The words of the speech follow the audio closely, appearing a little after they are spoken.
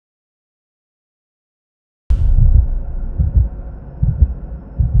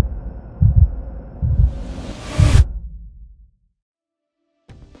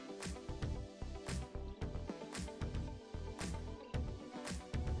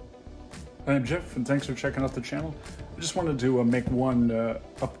I'm Jeff, and thanks for checking out the channel. I just wanted to make one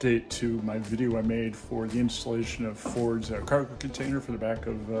update to my video I made for the installation of Ford's cargo container for the back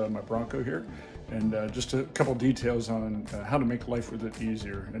of my Bronco here, and just a couple details on how to make life with it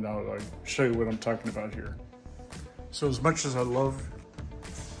easier, and I'll show you what I'm talking about here. So as much as I love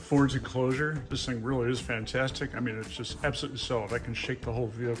Ford's enclosure, this thing really is fantastic. I mean, it's just absolutely solid. I can shake the whole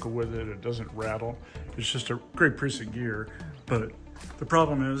vehicle with it. It doesn't rattle. It's just a great piece of gear, but the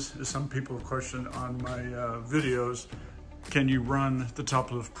problem is some people have questioned on my videos, can you run the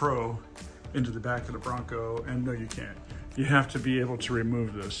Top Lift Pro into the back of the Bronco? And no, you can't. You have to be able to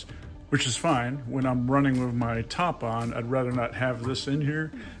remove this, which is fine. When I'm running with my top on, I'd rather not have this in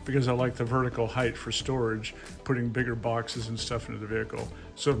here because I like the vertical height for storage, putting bigger boxes and stuff into the vehicle.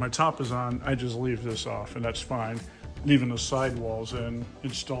 So if my top is on, I just leave this off, and that's fine, leaving the sidewalls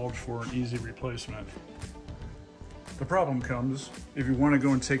installed for an easy replacement. The problem comes if you want to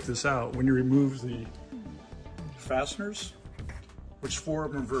go and take this out. When you remove the fasteners, which 4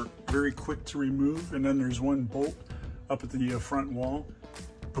 of them are very quick to remove, and then there's one bolt up at the front wall.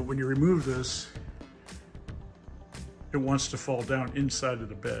 But when you remove this, it wants to fall down inside of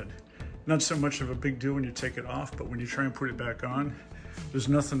the bed. Not so much of a big deal when you take it off, but when you try and put it back on, there's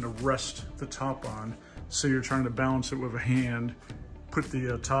nothing to rest the top on. So you're trying to balance it with a hand, put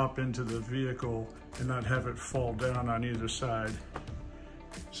the top into the vehicle, and not have it fall down on either side.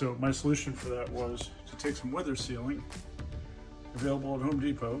 So my solution for that was to take some weather sealing, available at Home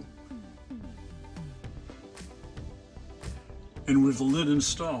Depot, and with the lid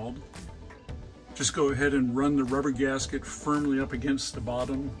installed, just go ahead and run the rubber gasket firmly up against the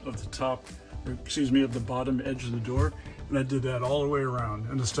bottom of the top, of the bottom edge of the door. And I did that all the way around.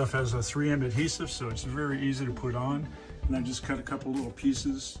 And the stuff has a 3M adhesive, so it's very easy to put on. And I just cut a couple little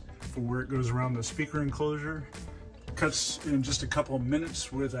pieces for where it goes around the speaker enclosure. Cuts in just a couple of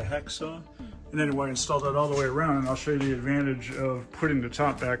minutes with a hacksaw. And anyway, I installed that all the way around, and I'll show you the advantage of putting the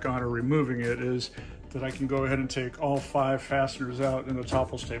top back on or removing it is that I can go ahead and take all 5 fasteners out and the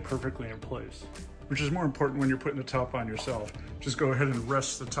top will stay perfectly in place, which is more important when you're putting the top on yourself. Just go ahead and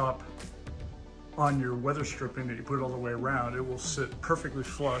rest the top on your weather stripping that you put all the way around. It will sit perfectly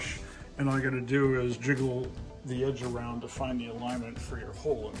flush, and all you gotta do is jiggle the edge around to find the alignment for your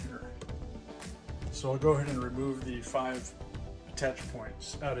hole in here. So I'll go ahead and remove the 5 attach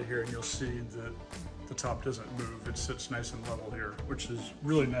points out of here, and you'll see that the top doesn't move. It sits nice and level here, which is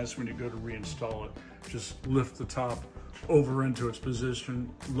really nice when you go to reinstall it. Just lift the top over into its position,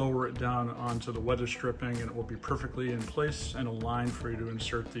 lower it down onto the weather stripping, and it will be perfectly in place and aligned for you to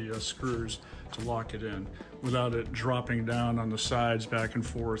insert the screws to lock it in without it dropping down on the sides back and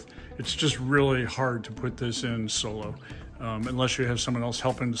forth. It's just really hard to put this in solo unless you have someone else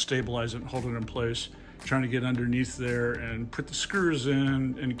helping to stabilize it and hold it in place. Trying to get underneath there and put the screws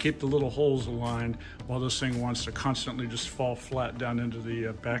in and keep the little holes aligned while this thing wants to constantly just fall flat down into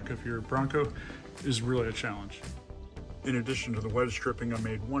the back of your Bronco is really a challenge. In addition to the weather stripping, I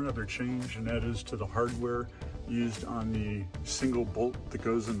made one other change, and that is to the hardware used on the single bolt that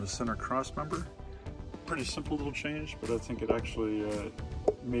goes in the center cross member. Pretty simple little change, but I think it actually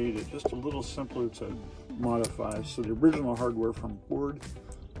made it just a little simpler to modify. So the original hardware from Ford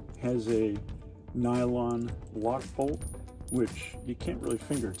has a nylon lock bolt, which you can't really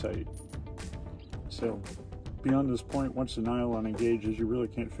finger tight. So beyond this point, once the nylon engages, you really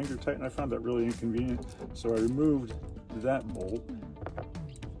can't finger tighten. I found that really inconvenient, so I removed that bolt.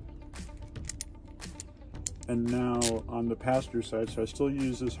 And now on the passenger side, so I still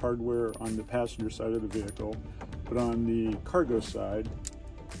use this hardware on the passenger side of the vehicle, but on the cargo side,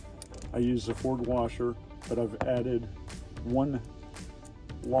 I use the Ford washer, but I've added one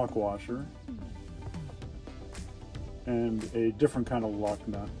lock washer and a different kind of lock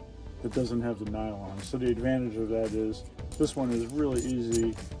nut that doesn't have the nylon. So the advantage of that is this one is really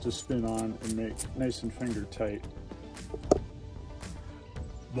easy to spin on and make nice and finger tight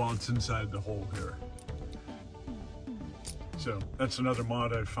while it's inside the hole here. So that's another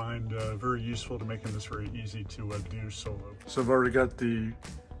mod I find very useful to making this very easy to do solo. So I've already got the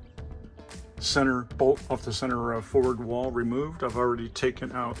center bolt off the center forward wall removed. I've already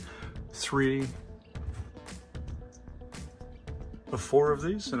taken out 3 of 4 of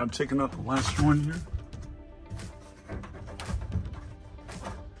these, and I'm taking out the last one here.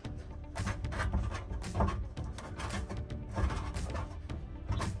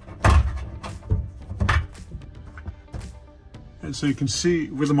 And so you can see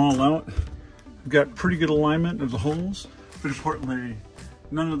with them all out, I've got pretty good alignment of the holes, but importantly,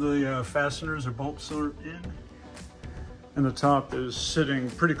 none of the fasteners or bolts are in, and the top is sitting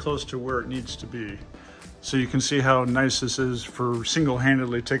pretty close to where it needs to be. So you can see how nice this is for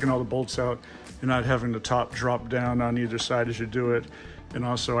single-handedly taking all the bolts out and not having the top drop down on either side as you do it. And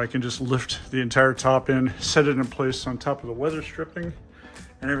also I can just lift the entire top in, set it in place on top of the weather stripping,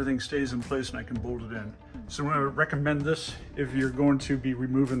 and everything stays in place and I can bolt it in. So I would recommend this if you're going to be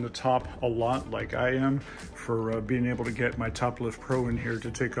removing the top a lot like I am, for being able to get my Top Lift Pro in here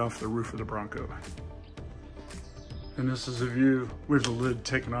to take off the roof of the Bronco. And this is a view with the lid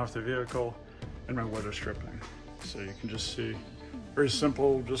taken off the vehicle and my weather stripping. So you can just see, very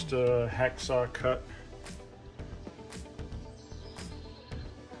simple, just a hacksaw cut.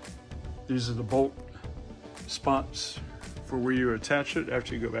 These are the bolt spots for where you attach it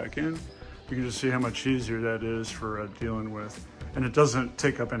after you go back in. You can just see how much easier that is for dealing with. And it doesn't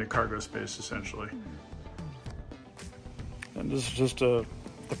take up any cargo space, essentially. And this is just the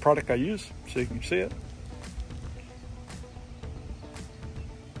product I use, so you can see it.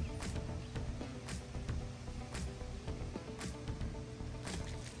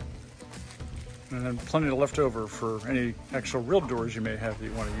 And then plenty of leftover for any actual real doors you may have that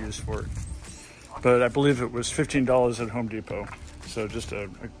you want to use for it. But I believe it was $15 at Home Depot. So just a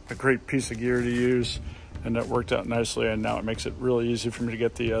great piece of gear to use, and that worked out nicely. And now it makes it really easy for me to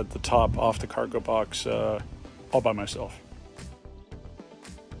get the top off the cargo box all by myself.